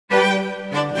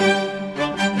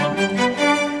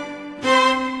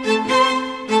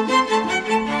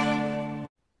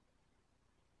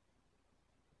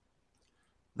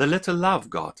The little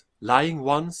love-god, lying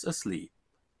once asleep,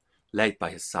 laid by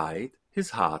his side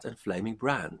his heart-inflaming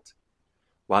brand,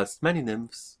 whilst many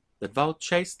nymphs, that vowed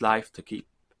chaste life to keep,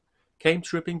 came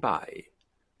tripping by,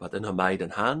 but in her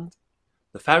maiden hand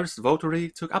the fairest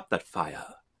votary took up that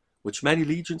fire, which many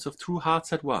legions of true hearts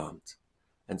had warmed,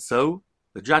 and so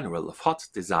the general of hot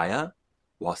desire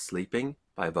was sleeping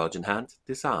by a virgin hand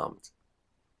disarmed.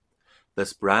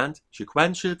 This brand she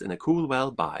quenched in a cool well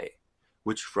by,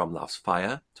 which from love's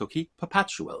fire took heat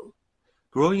perpetual,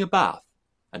 growing a bath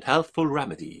and healthful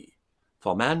remedy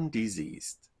for man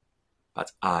diseas'd.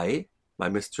 But I, my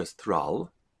mistress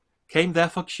thrall, came there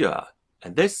for cure,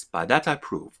 and this by that I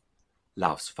prove: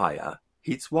 love's fire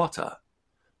heats water,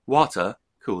 water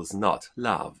cools not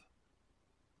love.